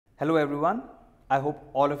Hello everyone, I hope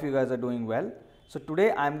all of you guys are doing well. So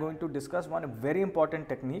today I am going to discuss one very important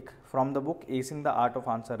technique from the book Acing the Art of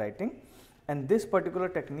Answer Writing, and this particular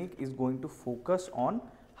technique is going to focus on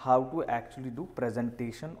how to actually do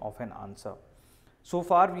presentation of an answer. So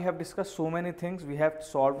far we have discussed so many things, we have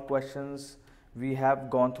solved questions, we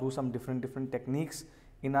have gone through some different techniques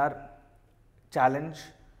in our challenge,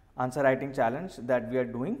 answer writing challenge that we are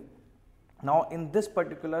doing. Now in this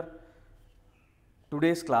particular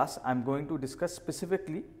today's class, I am going to discuss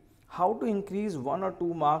specifically how to increase 1 or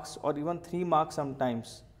 2 marks or even 3 marks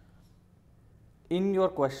sometimes in your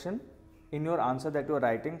question, in your answer that you are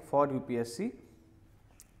writing for UPSC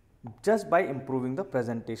just by improving the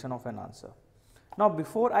presentation of an answer. Now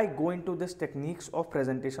before I go into this techniques of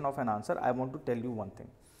presentation of an answer, I want to tell you one thing.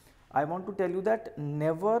 I want to tell you that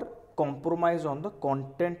never compromise on the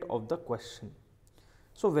content of the question.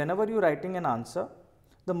 So whenever you are writing an answer,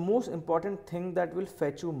 the most important thing that will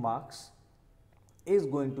fetch you marks is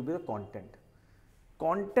going to be the content.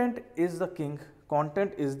 Content is the king.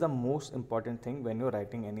 Content is the most important thing when you are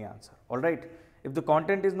writing any answer. Alright. If the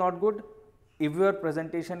content is not good, if your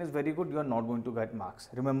presentation is very good, you are not going to get marks.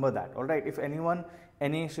 Remember that. Alright. If anyone,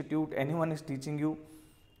 any institute, anyone is teaching you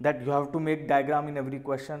that you have to make diagram in every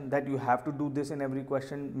question, that you have to do this in every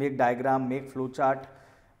question, make diagram, make flowchart,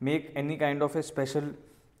 make any kind of a special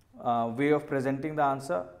way of presenting the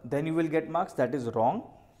answer, then you will get marks. That is wrong.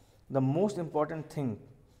 The most important thing,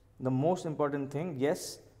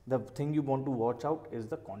 yes, the thing you want to watch out is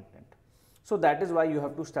the content. So that is why you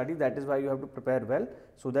have to study, that is why you have to prepare well,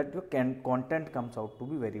 so that your content comes out to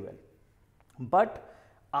be very well. But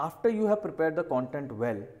after you have prepared the content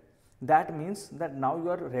well, that means that now you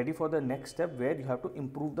are ready for the next step where you have to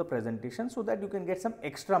improve the presentation so that you can get some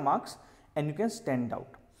extra marks and you can stand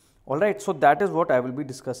out. Alright, so that is what I will be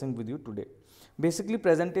discussing with you today. Basically,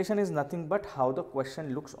 presentation is nothing but how the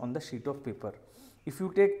question looks on the sheet of paper. If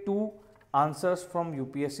you take 2 answers from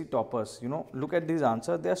UPSC toppers, look at these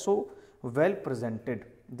answers, they are so well presented.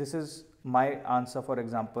 This is my answer, for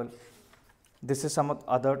example. This is some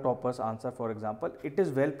other toppers' answer, for example. It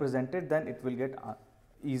is well presented, then it will get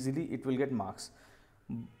easily, it will get marks.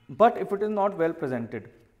 But if it is not well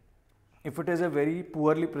presented, if it is a very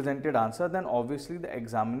poorly presented answer, then obviously the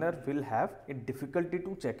examiner will have a difficulty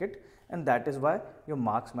to check it, and that is why your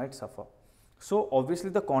marks might suffer. So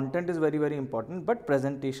obviously the content is very important, but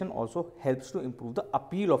presentation also helps to improve the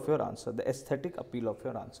appeal of your answer, the aesthetic appeal of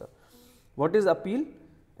your answer. What is appeal?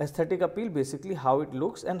 Aesthetic appeal, basically how it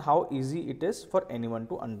looks and how easy it is for anyone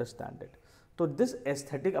to understand it. So this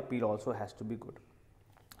aesthetic appeal also has to be good.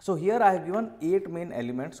 So here I have given 8 main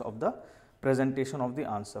elements of the presentation of the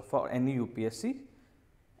answer for any UPSC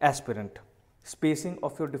aspirant. Spacing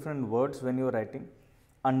of your different words when you are writing,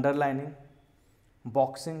 underlining,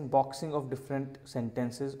 boxing of different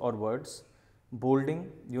sentences or words,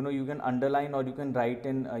 bolding, you can underline or you can write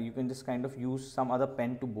in, you can just kind of use some other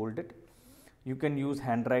pen to bold it. You can use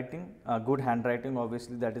handwriting, good handwriting,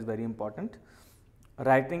 obviously that is very important.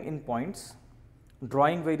 Writing in points,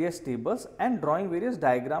 drawing various tables and drawing various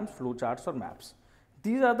diagrams, flowcharts or maps.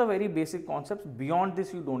 These are the very basic concepts. Beyond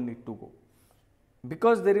this you don't need to go,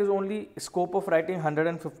 because there is only scope of writing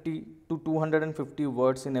 150 to 250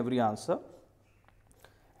 words in every answer,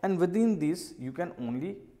 and within these you can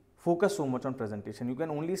only focus so much on presentation. You can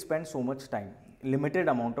only spend so much time, limited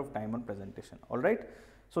amount of time on presentation. Alright.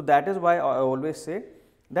 So that is why I always say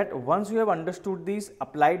that once you have understood these,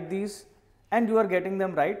 applied these and you are getting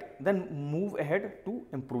them right, then move ahead to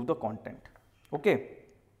improve the content. Okay.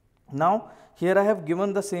 Now here I have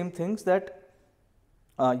given the same things that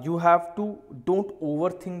you have to don't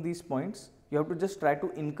overthink these points. You have to just try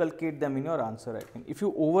to inculcate them in your answer writing. If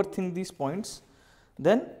you overthink these points,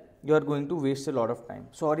 then you are going to waste a lot of time.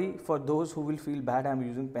 Sorry for those who will feel bad, I am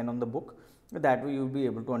using pen on the book. That way you will be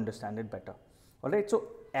able to understand it better. Alright, so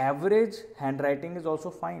average handwriting is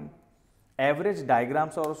also fine. Average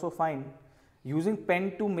diagrams are also fine. Using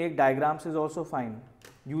pen to make diagrams is also fine.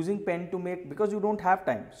 Using pen to make, because you don't have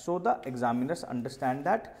time. So the examiners understand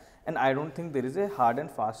that, and I don't think there is a hard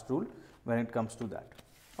and fast rule when it comes to that.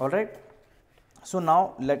 Alright. So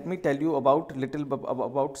now let me tell you about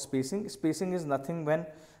about spacing. Spacing is nothing when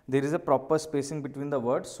there is a proper spacing between the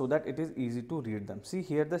words so that it is easy to read them. See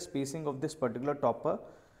here the spacing of this particular topper,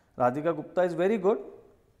 Radhika Gupta, is very good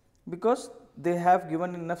because they have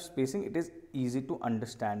given enough spacing. It is easy to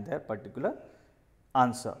understand their particular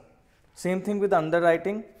answer. Same thing with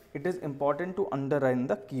underwriting. It is important to underline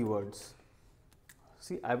the keywords.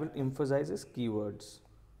 See, I will emphasize is keywords.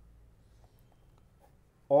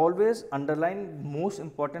 Always underline most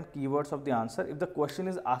important keywords of the answer. If the question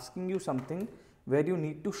is asking you something where you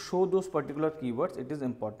need to show those particular keywords, it is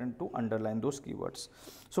important to underline those keywords.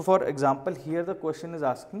 So for example, here the question is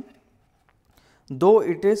asking, though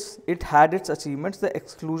it had its achievements, the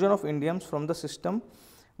exclusion of Indians from the system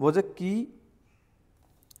was a key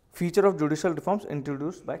feature of judicial reforms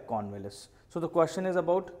introduced by Cornwallis. So the question is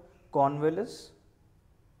about Cornwallis's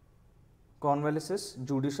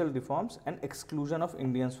judicial reforms and exclusion of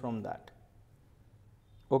Indians from that.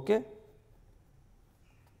 Okay,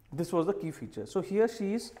 this was the key feature. So here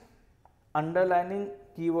she is underlining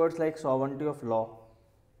keywords like sovereignty of law.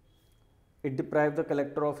 It deprived the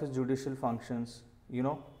collector of his judicial functions,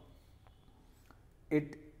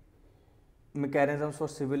 it mechanisms for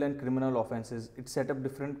civil and criminal offences, it set up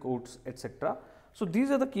different courts, etc. So these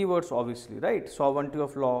are the keywords, obviously, right? Sovereignty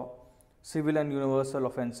of law, civil and universal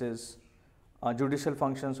offences, judicial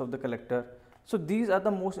functions of the collector. So these are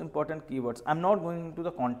the most important keywords. I'm not going into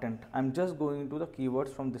the content, I'm just going into the keywords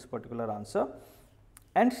from this particular answer,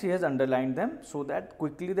 and she has underlined them so that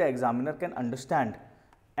quickly the examiner can understand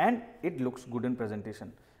and it looks good in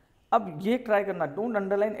presentation. अब ये try करना, don't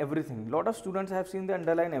underline everything. Lot of students I have seen, they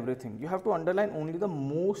underline everything. You have to underline only the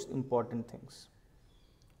most important things.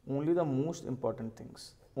 Only the most important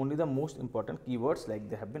things. Only the most important keywords like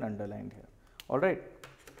they have been underlined here. Alright.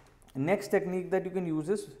 Next technique that you can use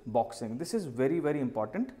is boxing. This is very, very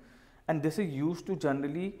important, and this is used to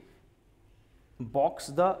generally box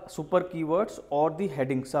the super keywords or the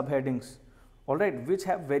headings, subheadings, alright, which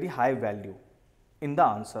have very high value in the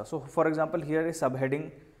answer. So for example, here is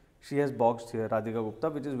subheading she has boxed here, Radhika Gupta,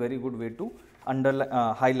 which is very good way to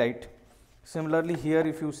highlight. Similarly, here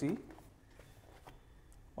if you see,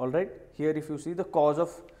 alright, here if you see the cause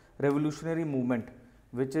of revolutionary movement,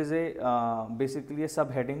 which is a basically a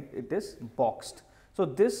subheading, it is boxed. So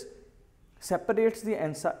this separates the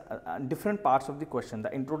answer, different parts of the question.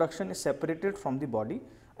 The introduction is separated from the body,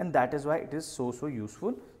 and that is why it is so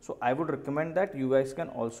useful. So I would recommend that you guys can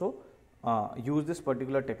also use this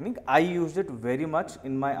particular technique. I used it very much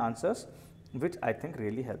in my answers, which I think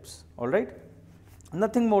really helps. Alright,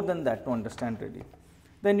 nothing more than that to understand really.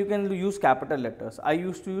 Then you can use capital letters. I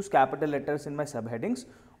used to use capital letters in my subheadings,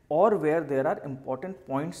 or where there are important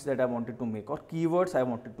points that I wanted to make or keywords I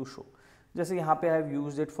wanted to show. जैसे यहाँ पे I have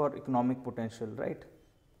used it for economic potential, right?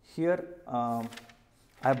 Here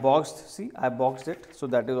I boxed, see, I boxed it, so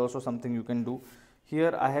that is also something you can do.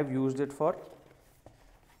 Here I have used it for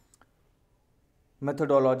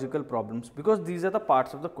methodological problems, because these are the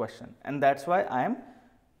parts of the question, and that's why I am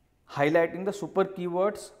highlighting the super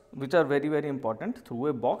keywords which are very, very important through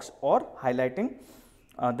a box, or highlighting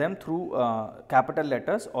them through capital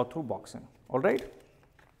letters or through boxing. Alright,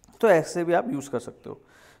 तो ऐसे भी आप use कर सकते हो.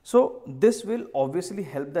 So this will obviously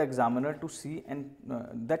help the examiner to see and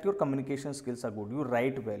that your communication skills are good. You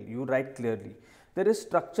write well, you write clearly. There is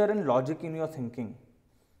structure and logic in your thinking,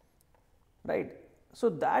 right? So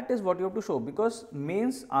that is what you have to show, because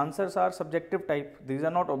mains answers are subjective type, these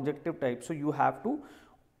are not objective type. So you have to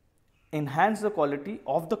enhance the quality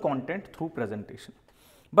of the content through presentation,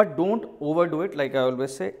 but don't overdo it. Like I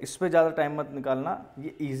always say, इसपे ज़्यादा time मत निकालना.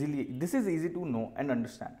 ये easily, this is easy to know and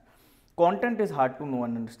understand. Content is hard to know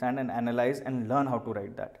and understand and analyze and learn how to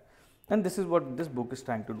write that. And this is what this book is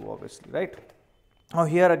trying to do, obviously, right? Now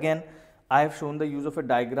here again, I have shown the use of a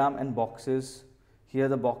diagram and boxes. Here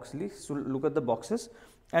the box list, so look at the boxes,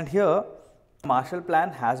 and here Marshall Plan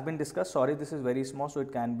has been discussed. Sorry, this is very small, so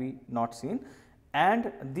it can be not seen.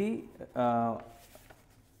 And the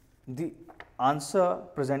answer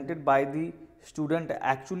presented by the student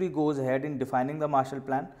actually goes ahead in defining the Marshall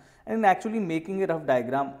Plan and in actually making a rough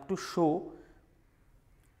diagram to show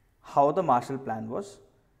how the Marshall Plan was,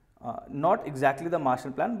 not exactly the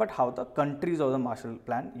Marshall Plan, but how the countries of the Marshall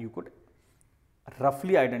Plan you could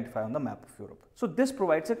roughly identify on the map of Europe. So this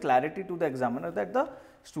provides a clarity to the examiner that the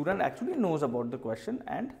student actually knows about the question,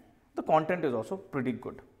 and the content is also pretty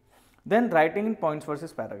good. Then writing in points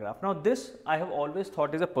versus paragraph. Now this I have always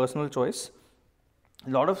thought is a personal choice. A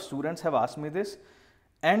lot of students have asked me this,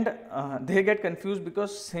 and they get confused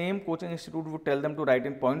because same coaching institute would tell them to write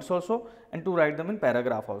in points also and to write them in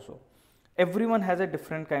paragraph also. Everyone has a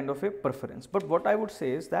different kind of a preference, but what I would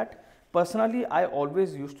say is that personally I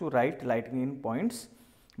always used to write in points,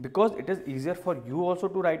 because it is easier for you also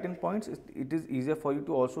to write in points. It is easier for you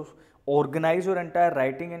to also organize your entire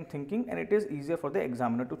writing and thinking, and it is easier for the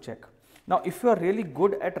examiner to check. Now if you are really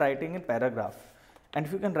good at writing in paragraph, and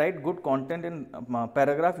if you can write good content in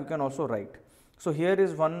paragraph, you can also write. So here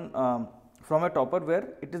is one from a topper where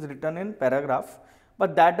it is written in paragraph,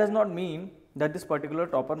 but that does not mean that this particular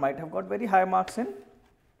topper might have got very high marks in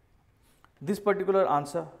this particular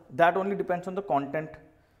answer. That only depends on the content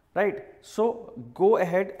right? So go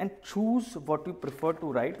ahead and choose what you prefer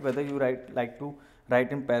to write, whether you like to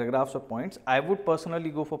write in paragraphs or points. I would personally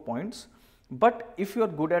go for points, but if you are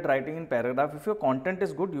good at writing in paragraph, if your content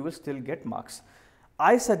is good, you will still get marks.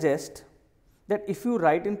 I suggest that if you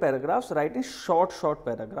write in paragraphs, write in short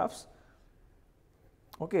paragraphs.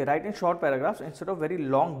 Okay, write in short paragraphs instead of very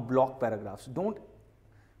long block paragraphs. Don't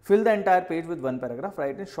fill the entire page with one paragraph.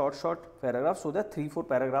 Write in short paragraphs so that 3-4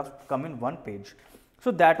 paragraphs come in one page.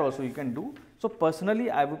 So that also you can do. So personally,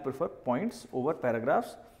 I would prefer points over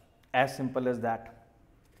paragraphs, as simple as that.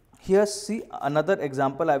 Here, see another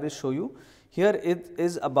example I will show you. Here it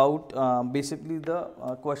is about basically the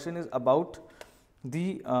question is about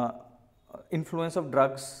the influence of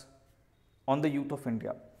drugs on the youth of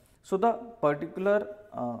India. So the particular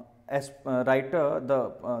writer,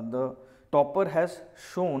 the topper has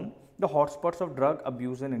shown the hotspots of drug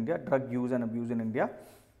abuse in India, drug use and abuse in India,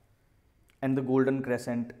 and the golden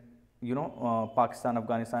crescent, Pakistan,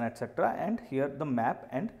 Afghanistan, etc. And here the map,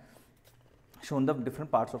 and shown the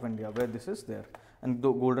different parts of India where this is there, and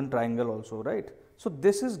the golden triangle also, right? So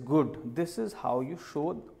this is good. This is how you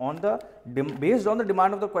show on the based on the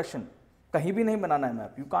demand of the question. Kahin bhi nahi banana hai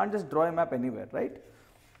map. You can't just draw a map anywhere, right?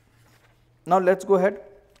 Now let's go ahead.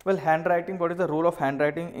 Well, handwriting. What is the role of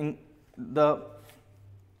handwriting in the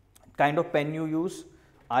kind of pen you use?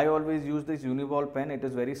 I always use this Uniball pen. It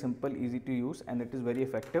is very simple, easy to use, and it is very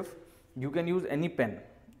effective. You can use any pen.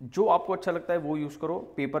 जो आपको अच्छा लगता है वो use करो.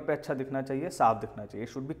 Paper पे अच्छा दिखना चाहिए, साफ दिखना चाहिए.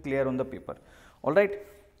 Should be clear on the paper. All right.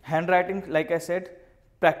 Handwriting, like I said,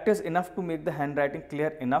 practice enough to make the handwriting clear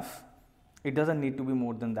enough. It doesn't need to be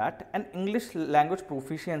more than that. And English language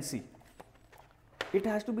proficiency. It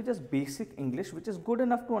has to be just basic English, which is good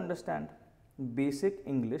enough to understand. Basic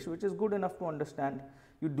English, which is good enough to understand.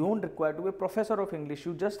 You don't require to be a professor of English.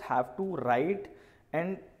 You just have to write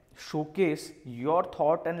and showcase your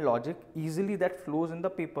thought and logic easily that flows in the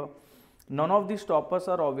paper. None of these toppers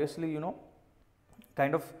are obviously,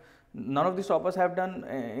 none of these toppers have done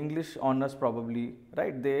English honors probably,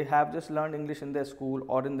 right? They have just learned English in their school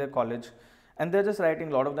or in their college, and they're just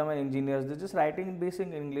writing. A lot of them are engineers. They're just writing in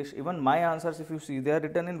basic English. Even my answers, if you see, they are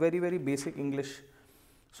written in very, very basic English.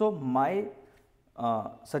 So my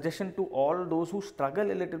suggestion to all those who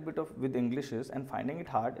struggle a little bit with English is, and finding it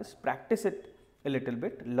hard, is practice it a little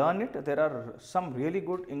bit, learn it. There are some really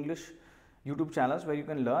good English YouTube channels where you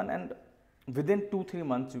can learn, and within 2-3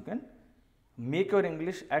 months you can make your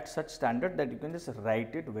English at such standard that you can just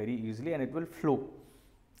write it very easily and it will flow.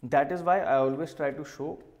 That is why I always try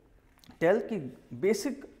to tell कि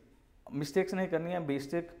basic mistakes नहीं करनी है,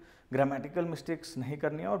 basic grammatical mistakes नहीं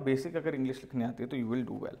करनी है, और basic अगर English लिखनी आती है तो you will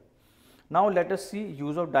do well. Now let us see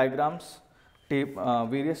use of diagrams,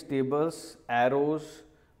 various tables, arrows,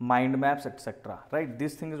 mind maps, etc. Right?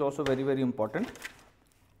 This thing is also very, very important.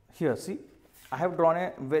 Here, see, I have drawn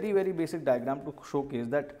a very, very basic diagram to showcase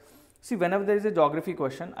that. See, whenever there is a geography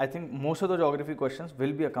question, I think most of the geography questions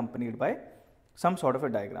will be accompanied by some sort of a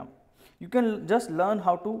diagram. You can just learn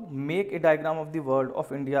how to make a diagram of the world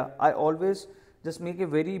of India. I always just make a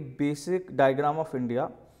very basic diagram of India.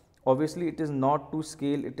 Obviously, it is not to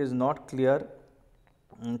scale, it is not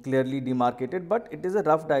clearly demarcated, but it is a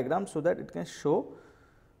rough diagram so that it can show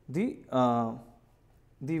the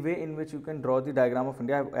way in which you can draw the diagram of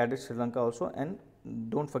India. I have added Sri Lanka also, and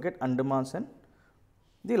don't forget Andamans and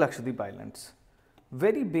the Lakshadweep Islands.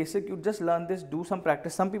 Very basic, you just learn this, do some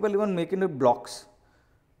practice. Some people even make it in blocks.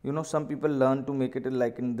 Some people learn to make it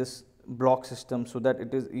like in this block system so that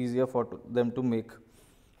it is easier for them to make.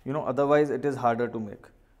 Otherwise it is harder to make.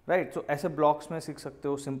 Right? So ऐसे blocks में सीख सकते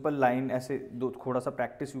हो, simple line, ऐसे थोड़ा सा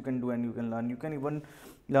practice you can do and you can learn. You can even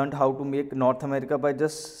learn how to make North America by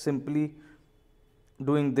just simply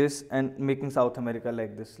doing this and making South America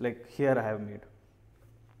like this, like here I have made.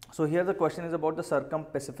 So here the question is about the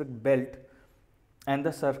circum-Pacific belt and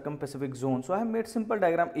the circum-Pacific zone. So I have made simple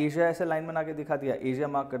diagram. Asia ऐसे line बना के दिखा दिया, Asia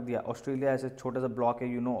mark कर दिया, Australia ऐसे छोटा सा block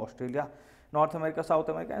है, Australia, North America, South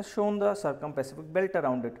America, and shown the circum-Pacific belt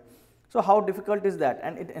around it. So how difficult is that?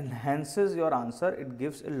 And it enhances your answer. It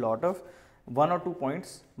gives a lot of 1 or 2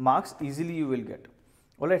 points marks easily you will get.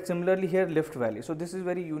 Alright, similarly here Rift Valley. So this is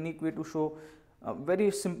very unique way to show a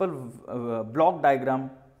very simple block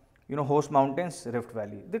diagram. Host Mountains, Rift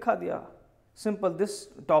Valley. Dikha diya. Simple. This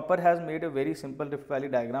topper has made a very simple Rift Valley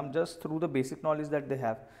diagram just through the basic knowledge that they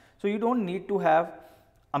have. So you don't need to have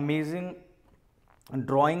amazing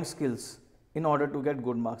drawing skills in order to get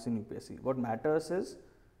good marks in UPSC. What matters is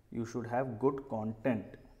you should have good content,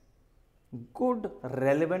 good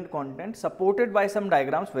relevant content supported by some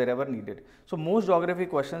diagrams wherever needed. So most geography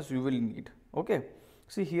questions you will need. Okay.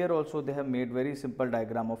 See here also they have made very simple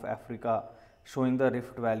diagram of Africa, showing the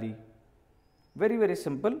Rift Valley. Very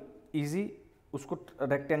simple, easy. उसको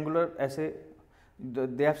rectangular ऐसे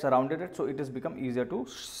they have surrounded it, so it has become easier to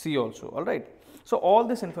see also. All right. So all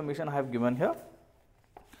this information I have given here.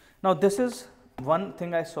 Now this is one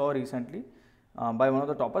thing I saw recently by one of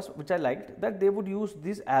the toppers, which I liked, that they would use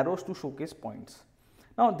these arrows to showcase points.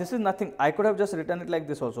 Now this is nothing. I could have just written it like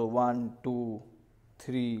this also. 1, 2,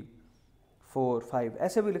 3, 4, 5.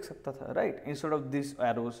 ऐसे भी लिख सकता था, right? Instead of these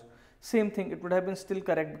arrows. Same thing, it would have been still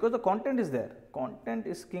correct because the content is there. Content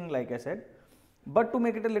is king, like I said. But to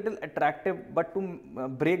make it a little attractive, but to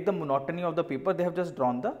break the monotony of the paper, they have just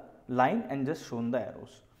drawn the line and just shown the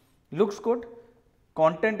arrows. Looks good.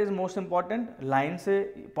 Content is most important. Line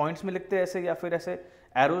से points में लिखते हैं ऐसे या फिर ऐसे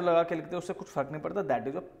arrows लगा के लिखते हैं, उससे कुछ फर्क नहीं पड़ता. That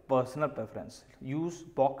is your personal preference. Use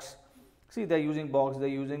box. See, they are using box, they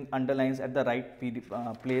are using underlines at the right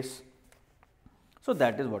place. So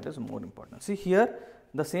that is what is more important. See here,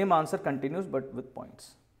 the same answer continues but with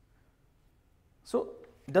points. So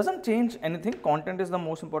doesn't change anything. Content is the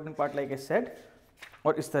most important part, like I said.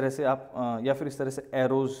 और इस तरह से आप या फिर इस तरह से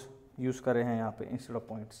arrows use कर रहे हैं यहाँ पे instead of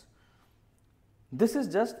points. This is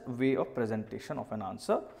just way of presentation of an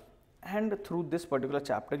answer, and through this particular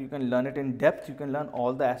chapter you can learn it in depth. You can learn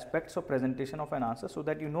all the aspects of presentation of an answer so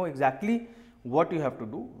that you know exactly what you have to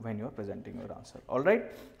do when you are presenting your answer. All right.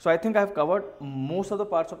 So I think I have covered most of the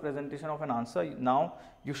parts of presentation of an answer. Now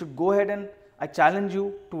you should go ahead and I challenge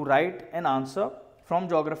you to write an answer from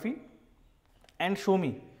geography and show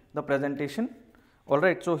me the presentation. All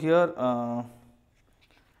right. So here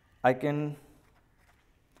I can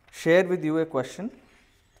share with you a question.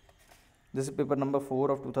 This is paper number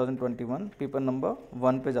 4 of 2021. Paper number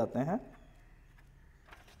 1 पे जाते हैं.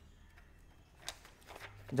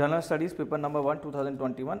 General Studies, paper number 1,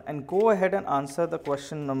 2021, and go ahead and answer the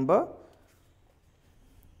question number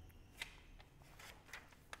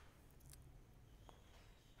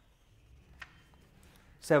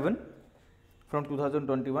 7 from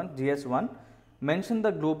 2021, GS1. Mention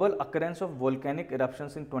the global occurrence of volcanic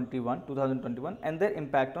eruptions in 2021 and their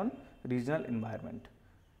impact on regional environment.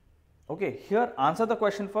 Okay, here answer the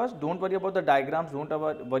question first. Don't worry about the diagrams, don't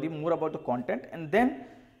worry more about the content, and then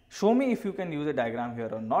show me if you can use a diagram here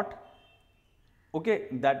or not. Okay,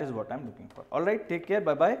 that is what I'm looking for. All right, take care,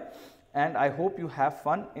 bye-bye. And I hope you have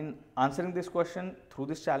fun in answering this question through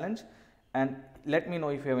this challenge. And let me know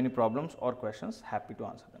if you have any problems or questions. Happy to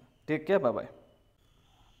answer them. Take care, bye-bye.